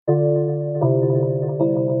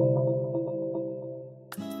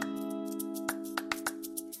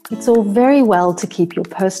It's all very well to keep your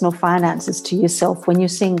personal finances to yourself when you're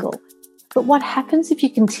single, but what happens if you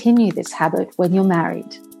continue this habit when you're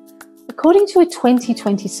married? According to a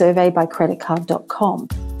 2020 survey by creditcard.com,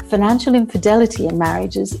 financial infidelity in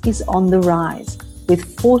marriages is on the rise,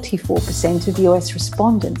 with 44% of US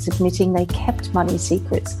respondents admitting they kept money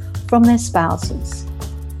secrets from their spouses.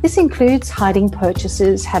 This includes hiding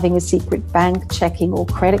purchases, having a secret bank, checking, or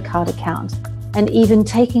credit card account, and even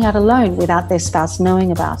taking out a loan without their spouse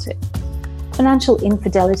knowing about it. Financial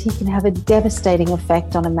infidelity can have a devastating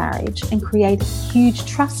effect on a marriage and create huge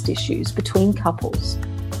trust issues between couples.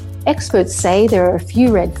 Experts say there are a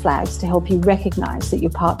few red flags to help you recognize that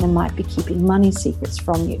your partner might be keeping money secrets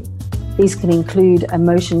from you. These can include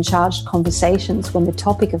emotion-charged conversations when the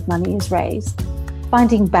topic of money is raised,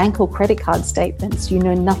 finding bank or credit card statements you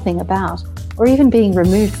know nothing about, or even being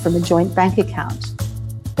removed from a joint bank account.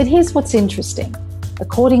 But here's what's interesting.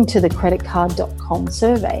 According to the creditcard.com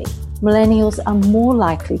survey, millennials are more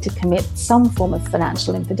likely to commit some form of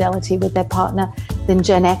financial infidelity with their partner than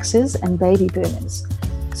Gen Xers and baby boomers.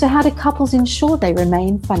 So how do couples ensure they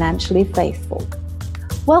remain financially faithful?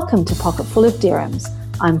 Welcome to Pocketful of Dirhams.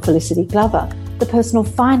 I'm Felicity Glover, the personal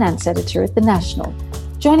finance editor at The National.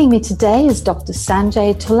 Joining me today is Dr.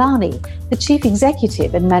 Sanjay Tolani, the Chief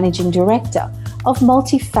Executive and Managing Director of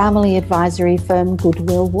multifamily advisory firm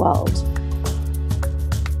Goodwill World.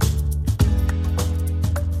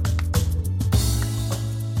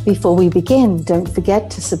 Before we begin, don't forget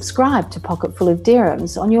to subscribe to Pocketful of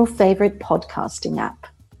Dirhams on your favorite podcasting app.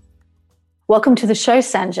 Welcome to the show,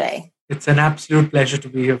 Sanjay. It's an absolute pleasure to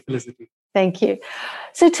be here, Felicity. Thank you.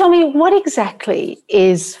 So tell me, what exactly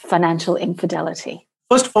is financial infidelity?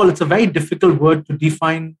 First of all, it's a very difficult word to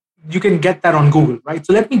define. You can get that on Google, right?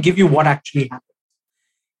 So let me give you what actually happens.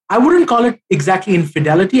 I wouldn't call it exactly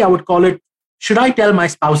infidelity. I would call it, should I tell my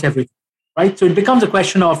spouse everything, right? So it becomes a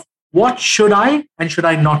question of what should I and should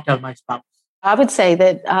I not tell my spouse? I would say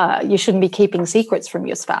that you shouldn't be keeping secrets from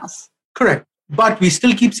your spouse. Correct. But we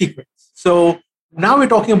still keep secrets. So now we're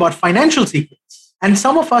talking about financial secrets. And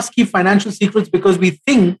some of us keep financial secrets because we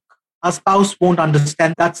think our spouse won't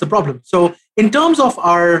understand. That's the problem. So in terms of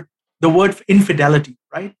the word infidelity,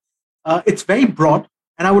 right? It's very broad.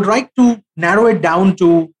 And I would like to narrow it down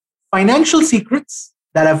to financial secrets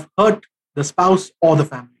that have hurt the spouse or the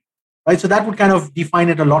family, right? So that would kind of define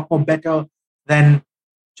it a lot more better than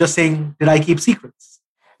just saying, did I keep secrets?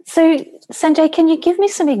 So, Sanjay, can you give me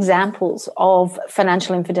some examples of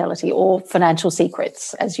financial infidelity or financial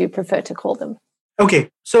secrets, as you prefer to call them? Okay,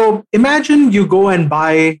 so imagine you go and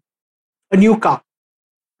buy a new car,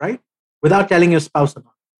 right? Without telling your spouse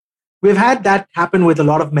about it. We've had that happen with a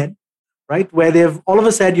lot of men, right? Where they've all of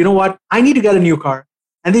a sudden, you know what, I need to get a new car.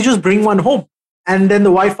 And they just bring one home. And then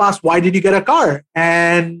the wife asks, why did you get a car?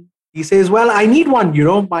 And he says, well, I need one. You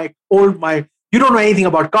know, you don't know anything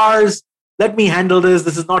about cars. Let me handle this.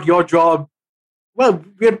 This is not your job. Well,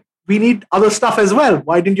 we need other stuff as well.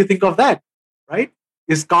 Why didn't you think of that, right?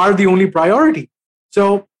 Is car the only priority?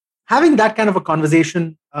 So having that kind of a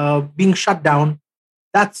conversation, being shut down,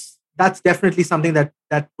 that's definitely something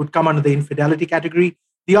that would come under the infidelity category.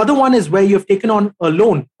 The other one is where you've taken on a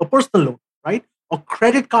loan, a personal loan, right? Or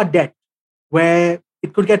credit card debt, where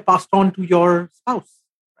it could get passed on to your spouse.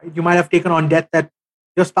 Right? You might have taken on debt that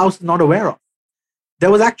your spouse is not aware of.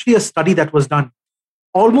 There was actually a study that was done.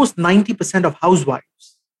 Almost 90% of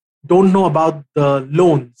housewives don't know about the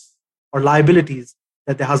loans or liabilities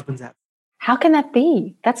that their husbands have. How can that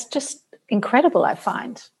be? That's just incredible, I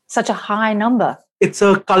find. Such a high number. It's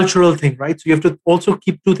a cultural thing, right? So you have to also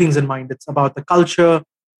keep two things in mind. It's about the culture.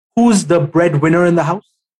 Who's the breadwinner in the house?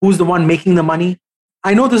 Who's the one making the money?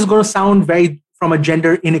 I know this is going to sound very from a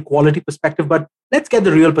gender inequality perspective, but let's get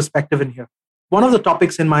the real perspective in here. One of the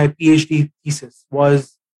topics in my PhD thesis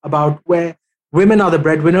was about where women are the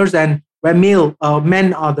breadwinners and where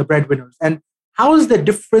men are the breadwinners. And how is the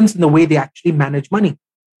difference in the way they actually manage money?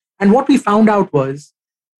 And what we found out was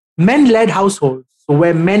men-led households, so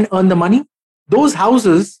where men earn the money, those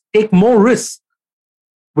houses take more risk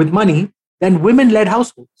with money than women-led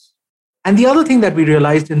households. And the other thing that we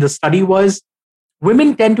realized in the study was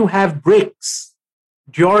women tend to have breaks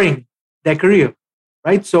during their career,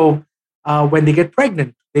 right? So when they get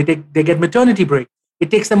pregnant, they get maternity break.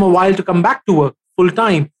 It takes them a while to come back to work full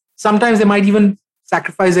time. Sometimes they might even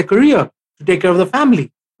sacrifice their career to take care of the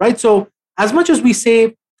family, right? So as much as we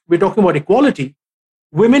say we're talking about equality,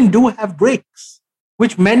 women do have breaks,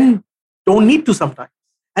 which men don't need to sometimes.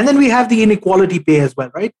 And then we have the inequality pay as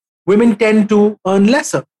well, right? Women tend to earn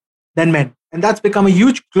lesser than men. And that's become a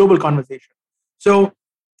huge global conversation. So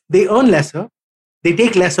they earn lesser, they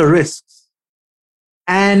take lesser risks,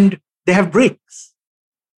 and they have breaks.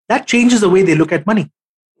 that changes the way they look at money.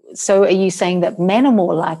 So are you saying that men are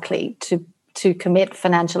more likely to commit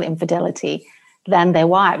financial infidelity than their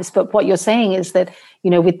wives? But what you're saying is that,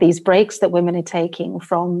 with these breaks that women are taking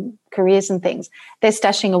from careers and things, they're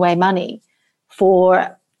stashing away money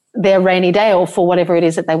for their rainy day or for whatever it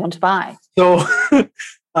is that they want to buy. So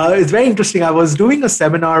it's very interesting. I was doing a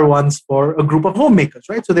seminar once for a group of homemakers,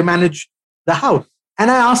 right? So they manage the house. And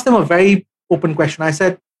I asked them a very open question. I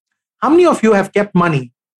said, how many of you have kept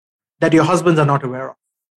money that your husbands are not aware of?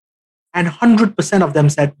 And 100% of them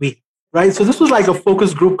said we, right? So this was like a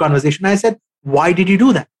focus group conversation. I said, why did you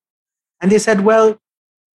do that? And they said, well,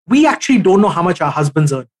 we actually don't know how much our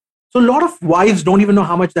husbands earn. So a lot of wives don't even know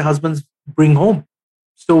how much their husbands bring home.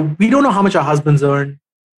 So we don't know how much our husbands earn.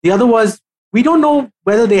 The other was, we don't know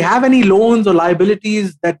whether they have any loans or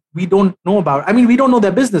liabilities that we don't know about. I mean, we don't know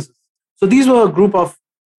their businesses. So these were a group of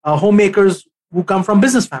homemakers who come from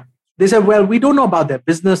business families. They said, well, we don't know about their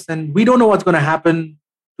business and we don't know what's going to happen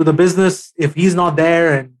to the business if he's not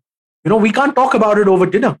there. And, we can't talk about it over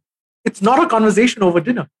dinner. It's not a conversation over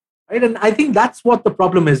dinner, right? And I think that's what the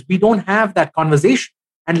problem is. We don't have that conversation,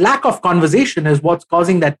 and lack of conversation is what's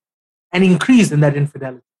causing that an increase in that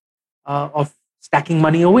infidelity of stacking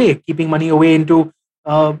money away, keeping money away into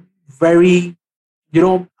very,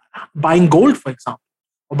 buying gold, for example,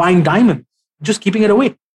 or buying diamonds, just keeping it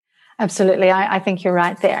away. Absolutely. I think you're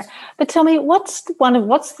right there. But tell me, what's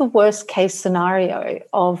the worst case scenario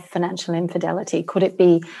of financial infidelity? Could it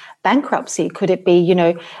be bankruptcy? Could it be,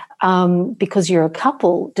 because you're a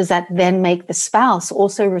couple, does that then make the spouse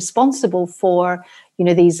also responsible for,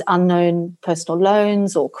 these unknown personal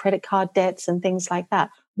loans or credit card debts and things like that?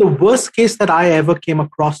 The worst case that I ever came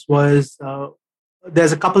across was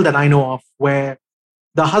there's a couple that I know of where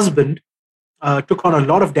the husband took on a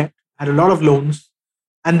lot of debt, had a lot of loans,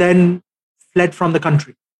 and then fled from the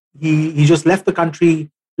country. He just left the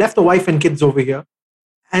country, left the wife and kids over here,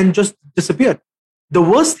 and just disappeared. The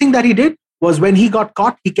worst thing that he did was when he got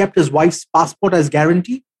caught, he kept his wife's passport as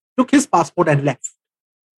guarantee, took his passport and left.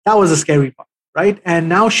 That was the scary part, right? And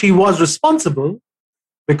now she was responsible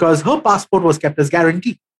because her passport was kept as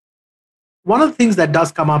guarantee. One of the things that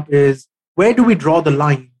does come up is, where do we draw the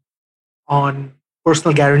line on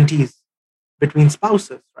personal guarantees between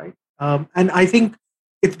spouses, right? And I think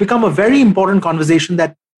it's become a very important conversation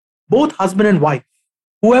that both husband and wife,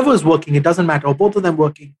 whoever is working, it doesn't matter, or both of them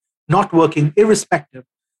working, not working, irrespective,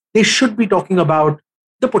 they should be talking about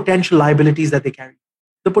the potential liabilities that they carry,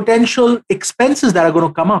 the potential expenses that are going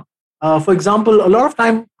to come up. For example, a lot of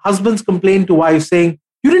time husbands complain to wives saying,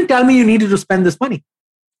 you didn't tell me you needed to spend this money,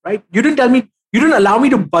 right? You didn't allow me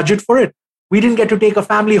to budget for it. We didn't get to take a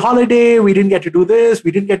family holiday. We didn't get to do this.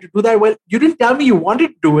 We didn't get to do that. Well, you didn't tell me you wanted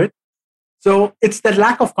to do it. So it's that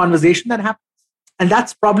lack of conversation that happens. And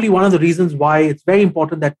that's probably one of the reasons why it's very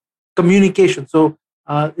important that communication. So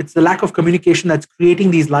it's the lack of communication that's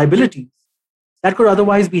creating these liabilities that could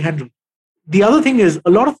otherwise be handled. The other thing is, a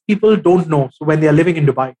lot of people don't know. So when they're living in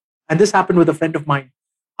Dubai, and this happened with a friend of mine,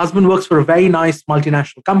 husband works for a very nice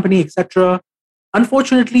multinational company, etc.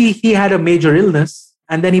 Unfortunately, he had a major illness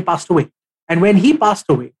and then he passed away. And when he passed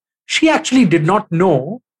away, she actually did not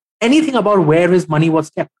know anything about where his money was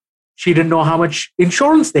kept. She didn't know how much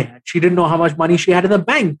insurance they had. She didn't know how much money she had in the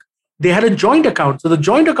bank. They had a joint account. So the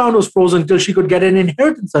joint account was frozen until she could get an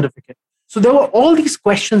inheritance certificate. So there were all these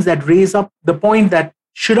questions that raise up the point that,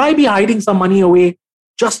 should I be hiding some money away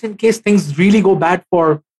just in case things really go bad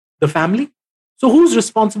for the family? So who's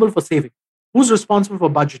responsible for saving? Who's responsible for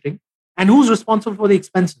budgeting? And who's responsible for the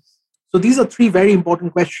expenses? So these are three very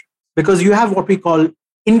important questions, because you have what we call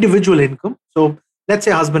individual income. So let's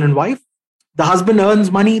say husband and wife. The husband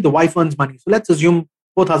earns money, the wife earns money. So let's assume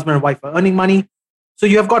both husband and wife are earning money. So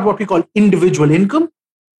you have got what we call individual income,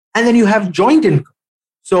 and then you have joint income.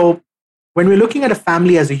 So when we're looking at a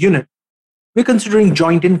family as a unit, we're considering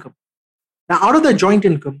joint income. Now, out of the joint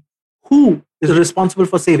income, who is responsible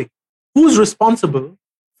for saving? Who's responsible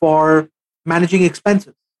for managing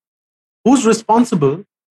expenses? Who's responsible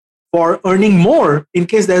for earning more in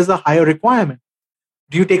case there's a higher requirement?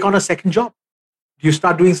 Do you take on a second job? Do you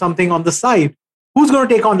start doing something on the side? Who's going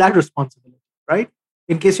to take on that responsibility, right?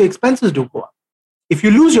 In case your expenses do go up. If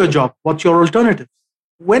you lose your job, what's your alternative?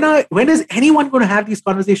 When is anyone going to have these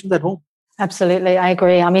conversations at home? Absolutely, I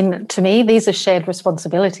agree. I mean, to me, these are shared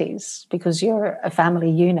responsibilities because you're a family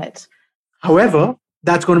unit. However,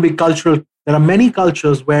 that's going to be cultural. There are many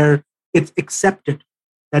cultures where it's accepted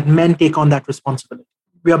that men take on that responsibility.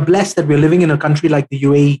 We are blessed that we're living in a country like the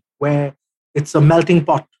UAE, where it's a melting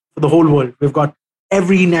pot for the whole world. We've got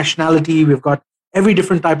every nationality, we've got every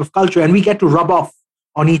different type of culture, and we get to rub off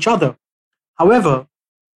on each other. However,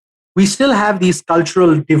 we still have these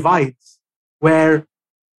cultural divides where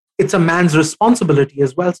it's a man's responsibility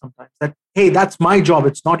as well sometimes that, hey, that's my job.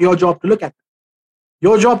 It's not your job to look at it.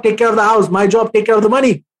 Your job, take care of the house. My job, take care of the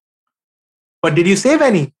money. But did you save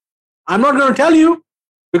any? I'm not going to tell you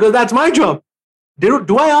because that's my job.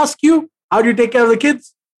 Do I ask you, how do you take care of the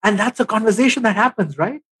kids? And that's a conversation that happens,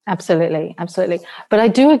 right? Absolutely, absolutely. But I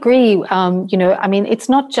do agree, it's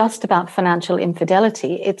not just about financial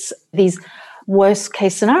infidelity. It's these worst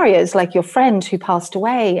case scenarios, like your friend who passed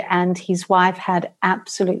away and his wife had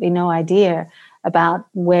absolutely no idea about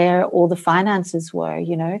where all the finances were,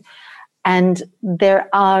 And there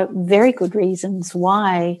are very good reasons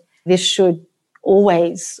why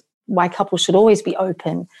couples should always be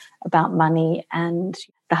open about money, and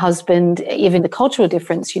the husband, even the cultural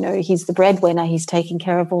difference, he's the breadwinner, he's taking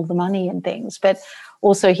care of all the money and things, but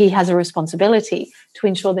also he has a responsibility to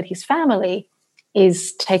ensure that his family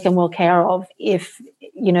is taken well care of if,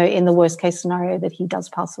 in the worst case scenario that he does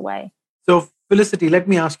pass away. So Felicity, let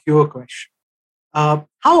me ask you a question. How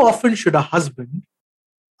often should a husband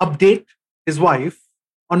update his wife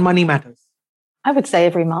on money matters? I would say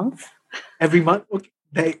every month. Every month?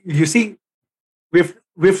 Okay. You see, we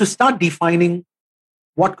have to start defining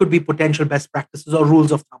what could be potential best practices or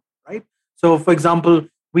rules of thumb, right? So, for example,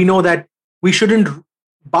 we know that we shouldn't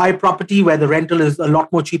buy property where the rental is a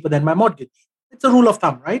lot more cheaper than my mortgage. It's a rule of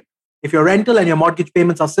thumb, right? If your rental and your mortgage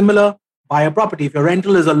payments are similar, buy a property. If your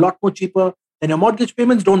rental is a lot more cheaper than your mortgage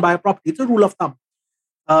payments, don't buy a property. It's a rule of thumb.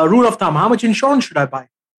 Rule of thumb, how much insurance should I buy?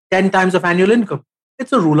 10 times of annual income.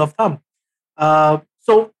 It's a rule of thumb.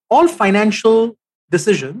 So all financial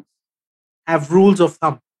decisions have rules of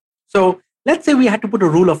thumb. So let's say we had to put a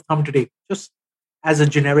rule of thumb today, just as a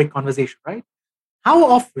generic conversation, right? How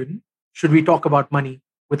often should we talk about money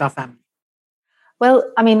with our family?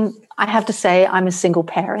 Well, I have to say I'm a single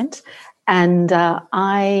parent, and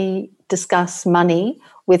I discuss money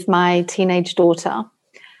with my teenage daughter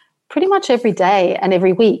pretty much every day and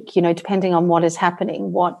every week, depending on what is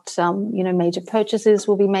happening, what, major purchases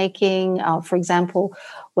we'll be making. For example,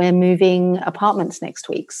 we're moving apartments next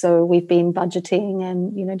week. So we've been budgeting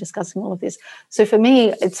and, discussing all of this. So for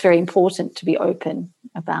me, it's very important to be open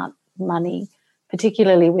about money,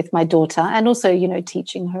 particularly with my daughter, and also,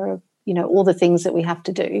 teaching her, all the things that we have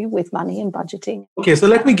to do with money and budgeting. Okay, so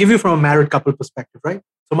let me give you from a married couple perspective, right?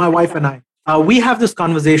 So my wife and I, we have this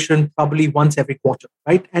conversation probably once every quarter,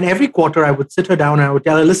 right? And every quarter I would sit her down and I would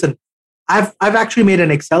tell her, listen, I've actually made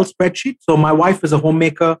an Excel spreadsheet. So my wife is a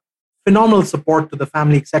homemaker, phenomenal support to the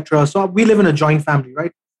family, etc. So we live in a joint family,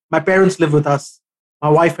 right? My parents live with us, my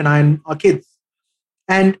wife and I and our kids.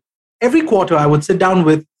 And every quarter I would sit down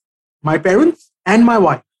with my parents and my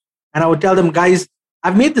wife and I would tell them, guys,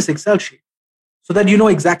 I've made this Excel sheet so that you know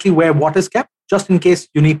exactly where what is kept, just in case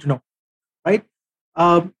you need to know, right?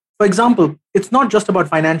 For example, it's not just about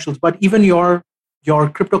financials, but even your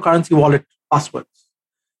cryptocurrency wallet passwords,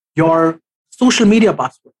 your social media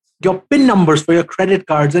passwords, your PIN numbers for your credit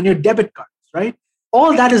cards and your debit cards, right?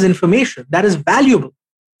 All that is information that is valuable.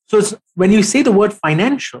 So when you say the word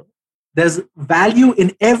financial, there's value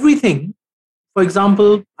in everything. For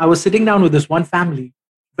example, I was sitting down with this one family,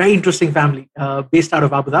 very interesting family based out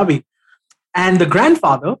of Abu Dhabi. And the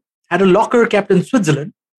grandfather had a locker kept in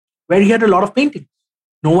Switzerland where he had a lot of paintings.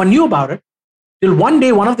 No one knew about it till one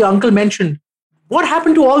day one of the uncle mentioned, what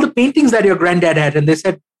happened to all the paintings that your granddad had? And they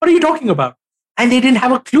said, what are you talking about? And they didn't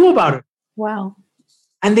have a clue about it. Wow.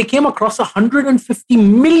 And they came across $150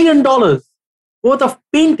 million worth of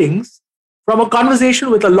paintings from a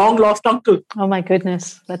conversation with a long lost uncle. Oh my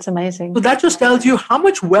goodness, that's amazing. So that just tells you how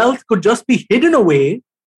much wealth could just be hidden away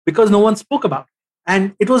because no one spoke about it.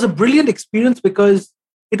 And it was a brilliant experience because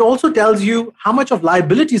it also tells you how much of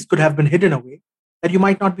liabilities could have been hidden away that you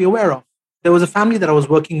might not be aware of. There was a family that I was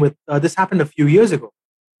working with. This happened a few years ago.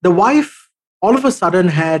 The wife all of a sudden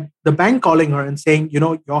had the bank calling her and saying,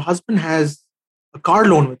 your husband has a car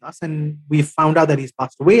loan with us and we found out that he's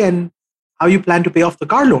passed away, and how you plan to pay off the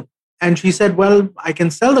car loan? And she said, well, I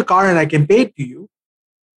can sell the car and I can pay it to you.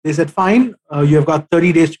 They said, fine, you have got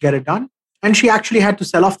 30 days to get it done. And she actually had to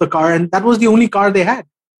sell off the car, and that was the only car they had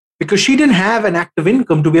because she didn't have an active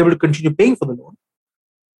income to be able to continue paying for the loan.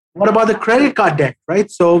 What about the credit card debt,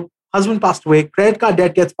 right? So husband passed away, credit card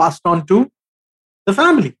debt gets passed on to the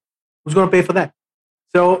family. Who's going to pay for that?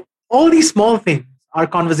 So all these small things are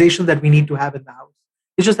conversations that we need to have in the house.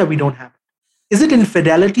 It's just that we don't have it. Is it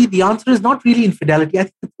infidelity? The answer is not really infidelity. I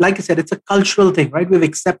think, like I said, it's a cultural thing, right? We've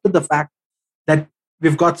accepted the fact that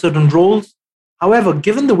we've got certain roles. However,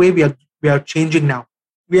 given the way we are changing now,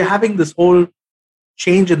 we are having this whole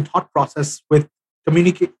change in thought process with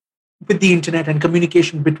the internet and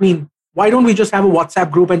communication between why don't we just have a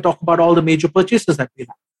WhatsApp group and talk about all the major purchases that we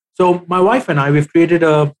have? So my wife and I, we've created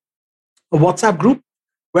a WhatsApp group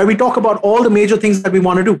where we talk about all the major things that we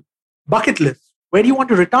want to do. Bucket list. Where do you want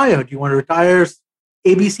to retire? Do you want to retire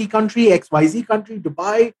ABC country, XYZ country,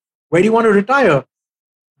 Dubai? Where do you want to retire?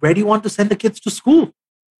 Where do you want to send the kids to school?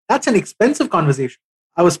 That's an expensive conversation.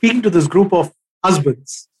 I was speaking to this group of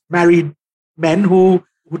husbands, married men who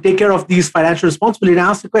take care of these financial responsibilities. And I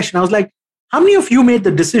asked the question, I was like, how many of you made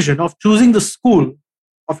the decision of choosing the school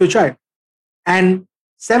of your child? And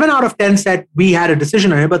 7 out of 10 said we had a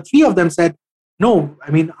decision on it, but 3 of them said, no,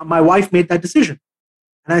 I mean, my wife made that decision.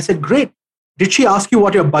 And I said, great. Did she ask you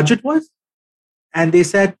what your budget was? And they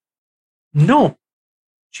said, no.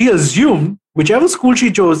 She assumed whichever school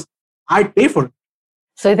she chose, I'd pay for it.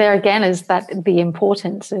 So there again is that the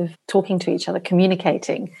importance of talking to each other,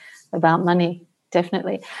 communicating about money,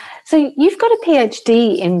 definitely. So you've got a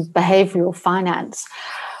PhD in behavioral finance.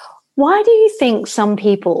 Why do you think some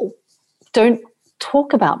people don't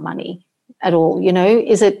talk about money at all? You know,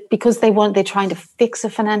 is it because they're trying to fix a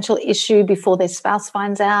financial issue before their spouse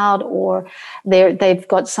finds out, or they've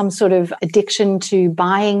got some sort of addiction to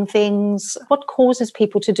buying things? What causes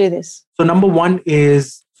people to do this? So number one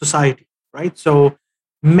is society, right? So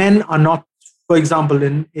men are not, for example,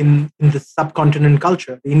 in the subcontinent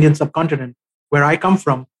culture, the Indian subcontinent, where I come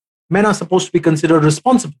from, men are supposed to be considered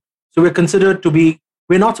responsible. So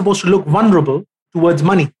we're not supposed to look vulnerable towards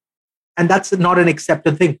money. And that's not an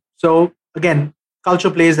accepted thing. So again,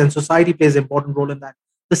 culture plays and society plays an important role in that.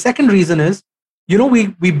 The second reason is,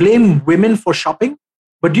 we blame women for shopping,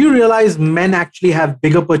 but do you realize men actually have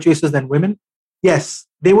bigger purchases than women? Yes,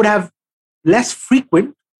 they would have less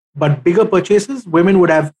frequent, but bigger purchases. Women would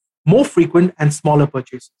have more frequent and smaller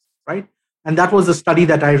purchases, right? And that was a study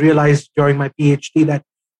that I realized during my PhD, that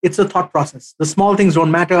it's a thought process. The small things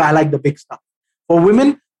don't matter. I like the big stuff. For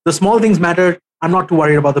women, the small things matter. I'm not too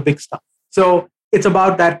worried about the big stuff. So it's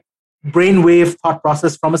about that brainwave thought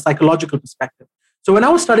process from a psychological perspective. So when I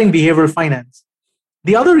was studying behavioral finance,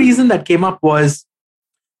 the other reason that came up was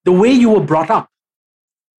the way you were brought up.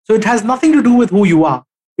 So it has nothing to do with who you are.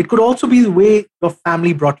 It could also be the way your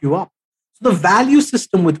family brought you up. So the value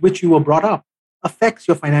system with which you were brought up affects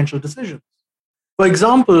your financial decisions. For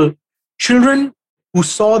example, children who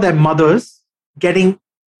saw their mothers getting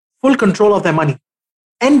full control of their money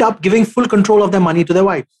end up giving full control of their money to their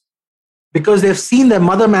wives because they've seen their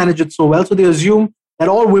mother manage it so well. So they assume that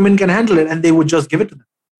all women can handle it and they would just give it to them.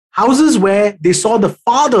 Houses where they saw the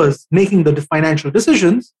fathers making the financial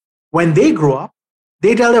decisions, when they grow up,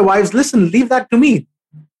 they tell their wives, listen, leave that to me.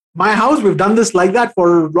 My house, we've done this like that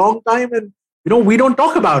for a long time and we don't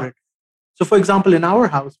talk about it. So for example, in our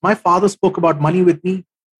house, my father spoke about money with me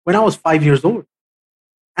when I was 5 years old.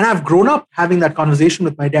 And I've grown up having that conversation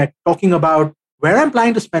with my dad, talking about where I'm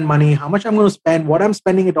planning to spend money, how much I'm going to spend, what I'm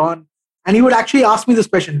spending it on. And he would actually ask me this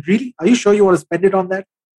question, really? Are you sure you want to spend it on that?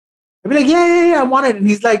 I'd be like, yeah, I want it. And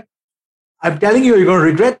he's like, I'm telling you, you're going to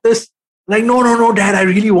regret this. I'm like, no, Dad, I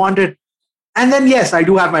really want it. And then, yes, I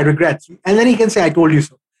do have my regrets. And then he can say, I told you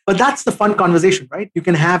so. But that's the fun conversation, right? You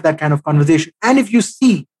can have that kind of conversation. And if you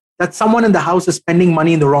see that someone in the house is spending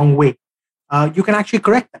money in the wrong way, you can actually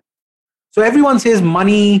correct that. So everyone says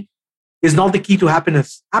money is not the key to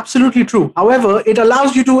happiness. Absolutely true. However, it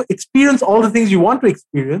allows you to experience all the things you want to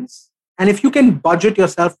experience. And if you can budget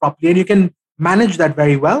yourself properly and you can manage that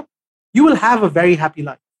very well, you will have a very happy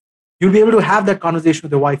life. You'll be able to have that conversation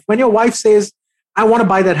with your wife. When your wife says, I want to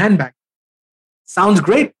buy that handbag. Sounds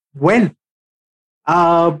great. When?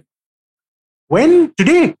 When?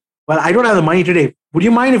 Today. Well, I don't have the money today. Would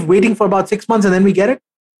you mind if waiting for about 6 months and then we get it?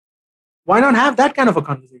 Why not have that kind of a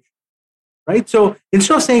conversation? Right? So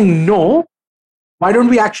instead of saying no, why don't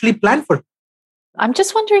we actually plan for it? I'm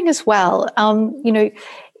just wondering as well,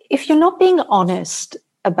 if you're not being honest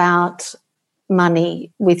about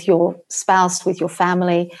money with your spouse, with your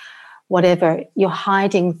family, whatever, you're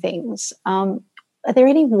hiding things. Are there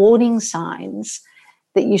any warning signs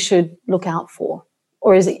that you should look out for?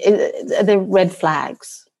 Or are there red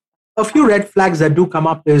flags? A few red flags that do come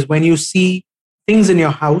up is when you see things in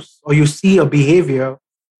your house or you see a behavior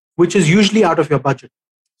which is usually out of your budget.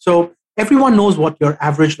 So everyone knows what your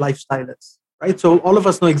average lifestyle is, right? So all of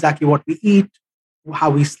us know exactly what we eat,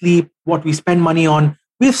 how we sleep, what we spend money on.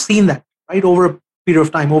 We've seen that, right? Over a period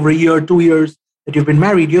of time, over a year, 2 years that you've been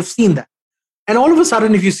married, you've seen that. And all of a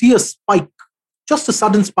sudden, if you see a spike, just a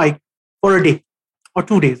sudden spike for a day or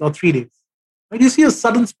 2 days or 3 days, right? You see a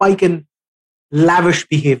sudden spike in lavish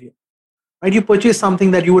behavior, right? You purchase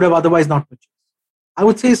something that you would have otherwise not purchased. I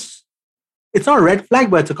would say it's not a red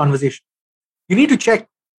flag, but it's a conversation. You need to check,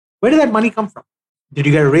 where did that money come from? Did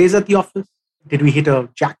you get a raise at the office? Did we hit a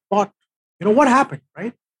jackpot? What happened,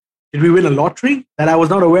 right? Did we win a lottery that I was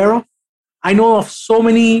not aware of? I know of so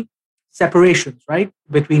many separations, right,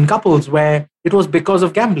 between couples where it was because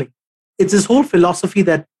of gambling. It's this whole philosophy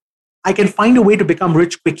that I can find a way to become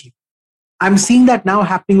rich quickly. I'm seeing that now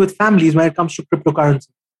happening with families when it comes to cryptocurrency.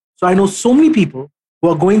 So I know so many people who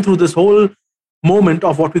are going through this whole moment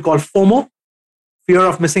of what we call FOMO, fear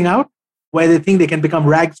of missing out, where they think they can become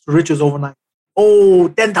rags to riches overnight.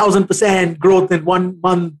 Oh, 10,000% growth in 1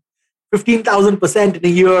 month, 15,000% in a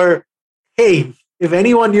year. Hey, if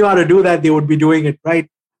anyone knew how to do that, they would be doing it, right?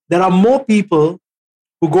 There are more people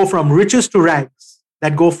who go from riches to rags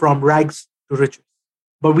that go from rags to riches.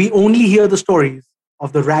 But we only hear the stories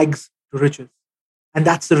of the rags to riches. And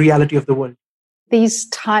that's the reality of the world. These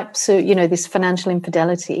types of, this financial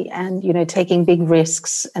infidelity and, taking big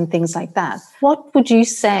risks and things like that. What would you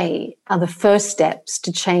say are the first steps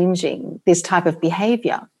to changing this type of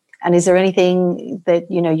behavior? And is there anything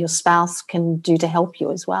that, your spouse can do to help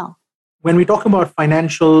you as well? When we talk about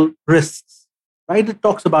financial risks, right, it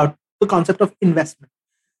talks about the concept of investment.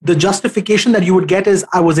 The justification that you would get is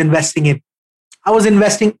I was investing in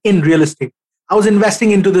real estate. I was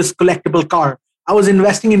investing into this collectible car. I was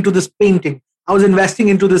investing into this painting. I was investing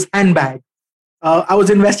into this handbag. I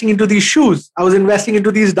was investing into these shoes. I was investing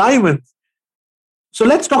into these diamonds. So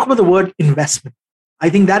let's talk about the word investment. I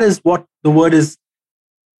think that is what the word is.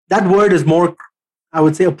 That word is more, I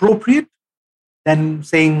would say, appropriate than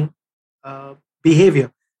saying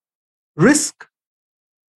behavior. Risk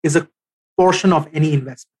is a portion of any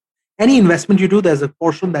investment. Any investment you do, there's a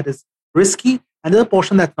portion that is risky and there's a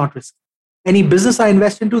portion that's not risky. Any business I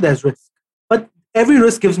invest into, there's risk. But every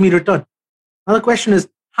risk gives me return. Now the question is,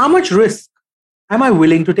 how much risk am I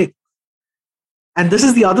willing to take? And this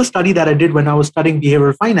is the other study that I did when I was studying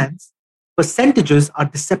behavioral finance. Percentages are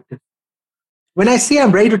deceptive. When I say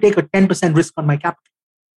I'm ready to take a 10% risk on my capital,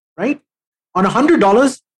 right? On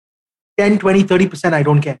 $100, 10, 20, 30%, I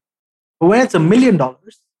don't care. But when it's $1 million,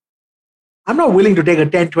 I'm not willing to take a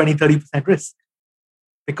 10, 20, 30% risk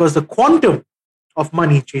because the quantum of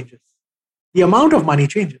money changes. The amount of money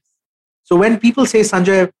changes. So when people say,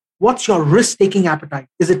 Sanjay, what's your risk-taking appetite?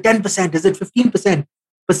 Is it 10%? Is it 15%?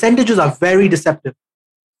 Percentages are very deceptive.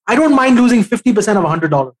 I don't mind losing 50% of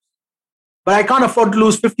 $100, but I can't afford to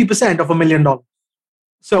lose 50% of $1 million.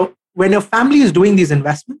 So when a family is doing these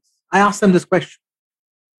investments, I ask them this question.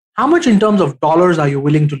 How much in terms of dollars are you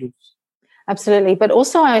willing to lose? Absolutely. But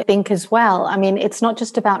also I think as well, it's not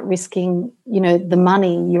just about risking, the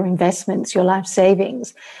money, your investments, your life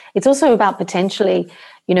savings. It's also about potentially,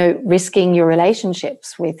 risking your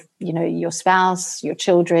relationships with, your spouse, your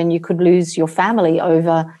children. You could lose your family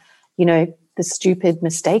over, the stupid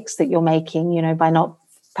mistakes that you're making, by not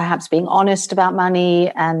perhaps being honest about money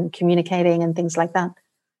and communicating and things like that.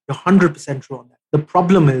 You're 100% true on that. The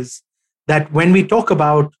problem is that when we talk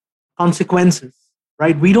about consequences,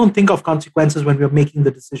 right, we don't think of consequences when we're making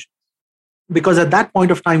the decision. Because at that point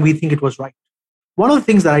of time, we think it was right. One of the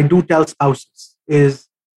things that I do tell spouses is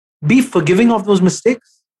be forgiving of those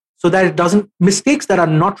mistakes so that mistakes that are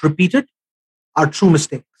not repeated are true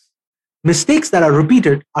mistakes. Mistakes that are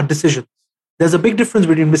repeated are decisions. There's a big difference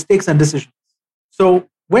between mistakes and decisions. So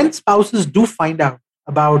when spouses do find out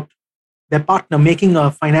about their partner making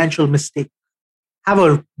a financial mistake, have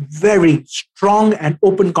a very strong and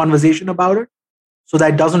open conversation about it so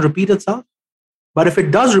that it doesn't repeat itself. But if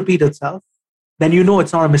it does repeat itself, then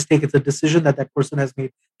it's not a mistake. It's a decision that person has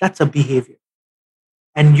made. That's a behavior.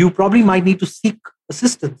 And you probably might need to seek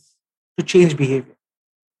assistance to change behavior.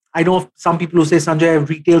 I know of some people who say, Sanjay,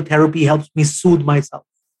 retail therapy helps me soothe myself.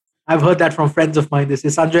 I've heard that from friends of mine. They say,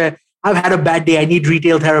 Sanjay, I've had a bad day. I need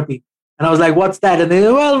retail therapy. And I was like, what's that? And they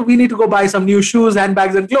say, well, we need to go buy some new shoes,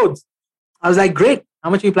 handbags, and clothes. I was like, great. How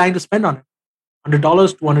much are you planning to spend on it? $100,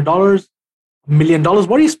 $200, $1 million?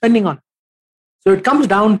 What are you spending on it? So it comes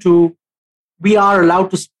down to we are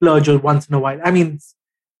allowed to splurge once in a while.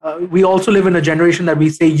 We also live in a generation that we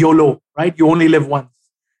say YOLO, right? You only live once.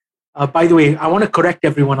 By the way, I want to correct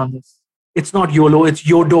everyone on this. It's not YOLO, it's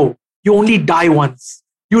YODO. You only die once.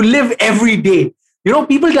 You live every day.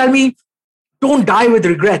 People tell me, don't die with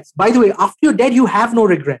regrets. By the way, after you're dead, you have no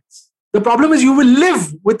regrets. The problem is you will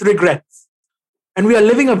live with regrets. And we are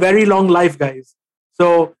living a very long life, guys.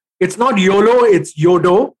 So it's not YOLO, it's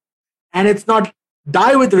YODO. And it's not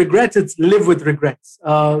die with regrets, it's live with regrets.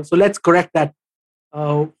 So let's correct that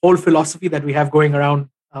whole philosophy that we have going around.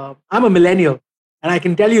 I'm a millennial. And I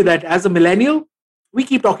can tell you that as a millennial, we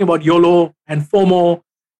keep talking about YOLO and FOMO.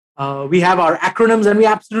 We have our acronyms and we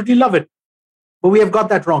absolutely love it. But we have got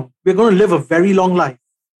that wrong. We're going to live a very long life.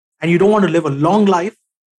 And you don't want to live a long life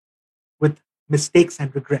with mistakes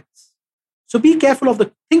and regrets. So be careful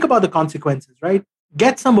think about the consequences, right?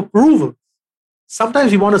 Get some approval.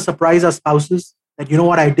 Sometimes we want to surprise our spouses that, you know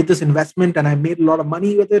what, I did this investment and I made a lot of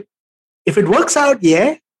money with it. If it works out,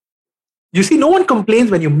 yeah. You see, no one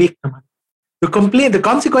complains when you make the money. The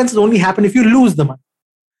consequences only happen if you lose the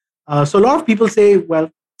money. So a lot of people say,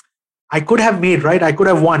 well, I could have made, right? I could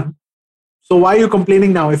have won. So why are you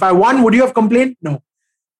complaining now? If I won, would you have complained? No.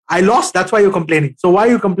 I lost, that's why you're complaining. So why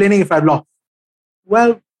are you complaining if I've lost?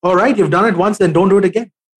 Well, all right, you've done it once, then don't do it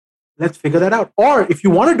again. Let's figure that out. Or if you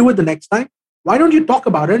want to do it the next time, why don't you talk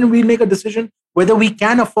about it and we'll make a decision whether we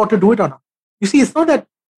can afford to do it or not. You see, it's not that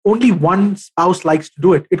only one spouse likes to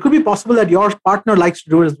do it. It could be possible that your partner likes to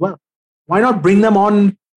do it as well. Why not bring them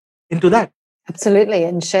on into that? Absolutely,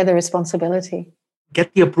 and share the responsibility.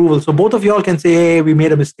 Get the approval. So both of you all can say, hey, we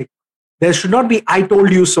made a mistake. There should not be, I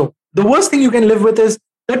told you so. The worst thing you can live with is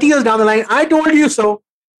 30 years down the line, I told you so.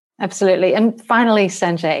 Absolutely. And finally,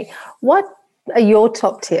 Sanjay, what are your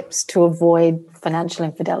top tips to avoid financial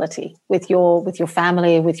infidelity with your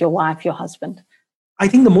family, with your wife, your husband? I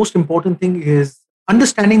think the most important thing is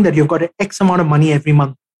understanding that you've got an X amount of money every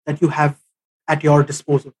month that you have at your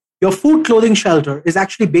disposal. Your food, clothing, shelter is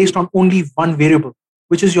actually based on only one variable,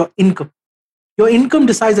 which is your income. Your income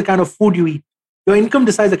decides the kind of food you eat. Your income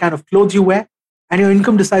decides the kind of clothes you wear, and your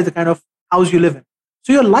income decides the kind of house you live in.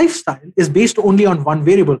 So your lifestyle is based only on one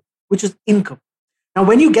variable, which is income. Now,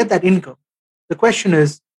 when you get that income, the question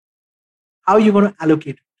is, how are you going to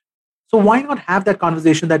allocate it? So why not have that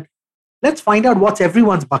conversation that let's find out what's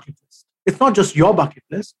everyone's bucket list. It's not just your bucket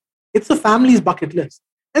list. It's the family's bucket list.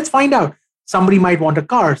 Let's find out. Somebody might want a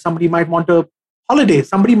car. Somebody might want a holiday.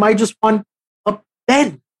 Somebody might just want a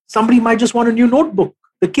pen. Somebody might just want a new notebook.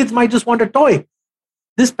 The kids might just want a toy.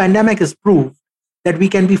 This pandemic has proved that we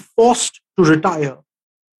can be forced to retire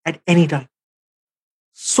at any time.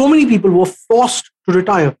 So many people were forced to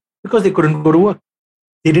retire because they couldn't go to work.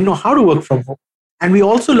 They didn't know how to work from home. And we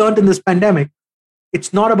also learned in this pandemic,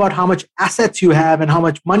 it's not about how much assets you have and how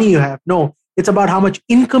much money you have. No, it's about how much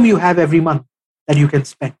income you have every month that you can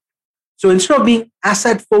spend. So instead of being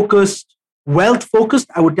asset focused, wealth focused,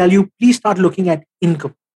 I would tell you, please start looking at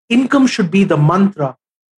income. Income should be the mantra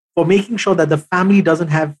for making sure that the family doesn't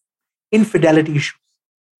have infidelity issues.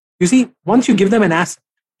 You see, once you give them an asset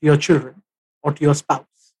to your children or to your spouse,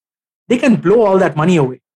 they can blow all that money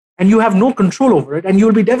away and you have no control over it and you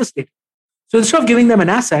will be devastated. So instead of giving them an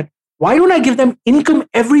asset, why don't I give them income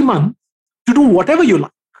every month to do whatever you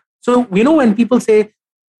like? So, when people say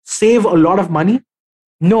save a lot of money,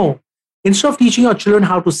 no. Instead of teaching your children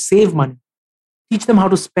how to save money, teach them how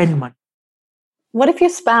to spend money. What if your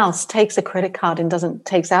spouse takes a credit card and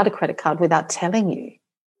takes out a credit card without telling you?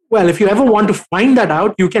 Well, if you ever want to find that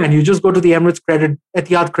out, you can. You just go to the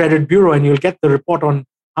Etihad Credit Bureau and you'll get the report on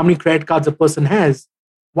how many credit cards a person has.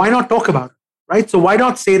 Why not talk about it, right? So why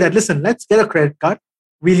not say that, listen, let's get a credit card.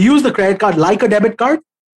 We'll use the credit card like a debit card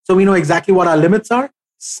so we know exactly what our limits are.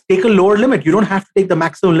 Take a lower limit. You don't have to take the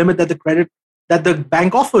maximum limit that the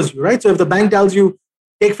bank offers you, right? So if the bank tells you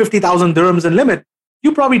take 50,000 dirhams in limit,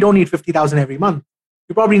 you probably don't need 50,000 every month.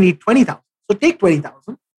 You probably need 20,000. So take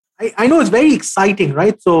 20,000. I know it's very exciting,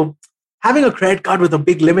 right? So having a credit card with a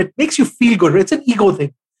big limit makes you feel good. It's an ego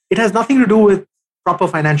thing. It has nothing to do with proper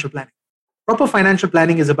financial planning. Proper financial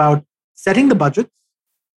planning is about setting the budgets,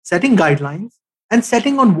 setting guidelines, and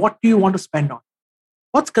setting on what do you want to spend on.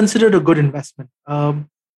 What's considered a good investment?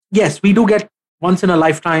 Yes, we do get once in a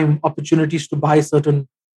lifetime opportunities to buy certain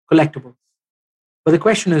collectibles. But the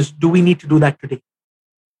question is, do we need to do that today?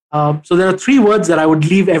 So there are 3 words that I would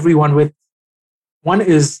leave everyone with. One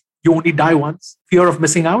is you only die once, fear of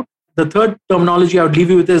missing out. The third terminology I would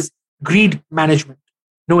leave you with is greed management.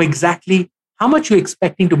 Know exactly how much you're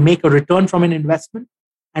expecting to make a return from an investment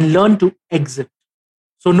and learn to exit.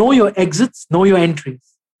 So know your exits, know your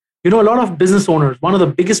entries. A lot of business owners, one of the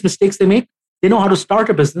biggest mistakes they make, they know how to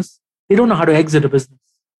start a business. They don't know how to exit a business.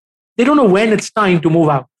 They don't know when it's time to move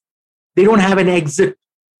out. They don't have an exit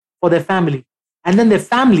for their family. And then their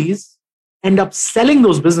families end up selling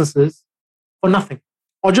those businesses for nothing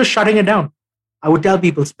or just shutting it down. I would tell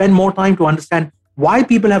people, spend more time to understand why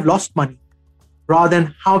people have lost money rather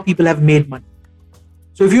than how people have made money.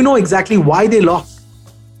 So if you know exactly why they lost,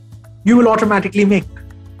 you will automatically make.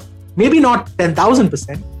 Maybe not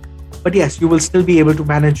 10,000%, but yes, you will still be able to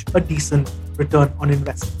manage a decent return on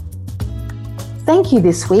investment. Thank you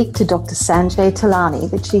this week to Dr. Sanjay Talani,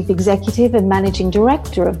 the Chief Executive and Managing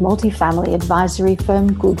Director of multifamily advisory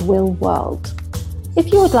firm Goodwill World.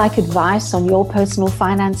 If you would like advice on your personal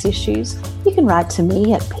finance issues, you can write to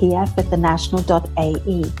me at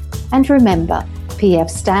pf@thenational.ae. And remember, PF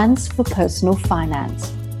stands for personal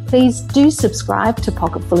finance. Please do subscribe to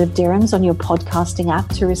Pocketful of Dirhams on your podcasting app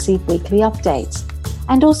to receive weekly updates.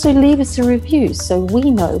 And also leave us a review so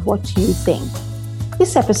we know what you think.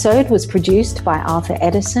 This episode was produced by Arthur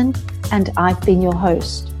Edison, and I've been your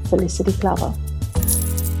host, Felicity Glover.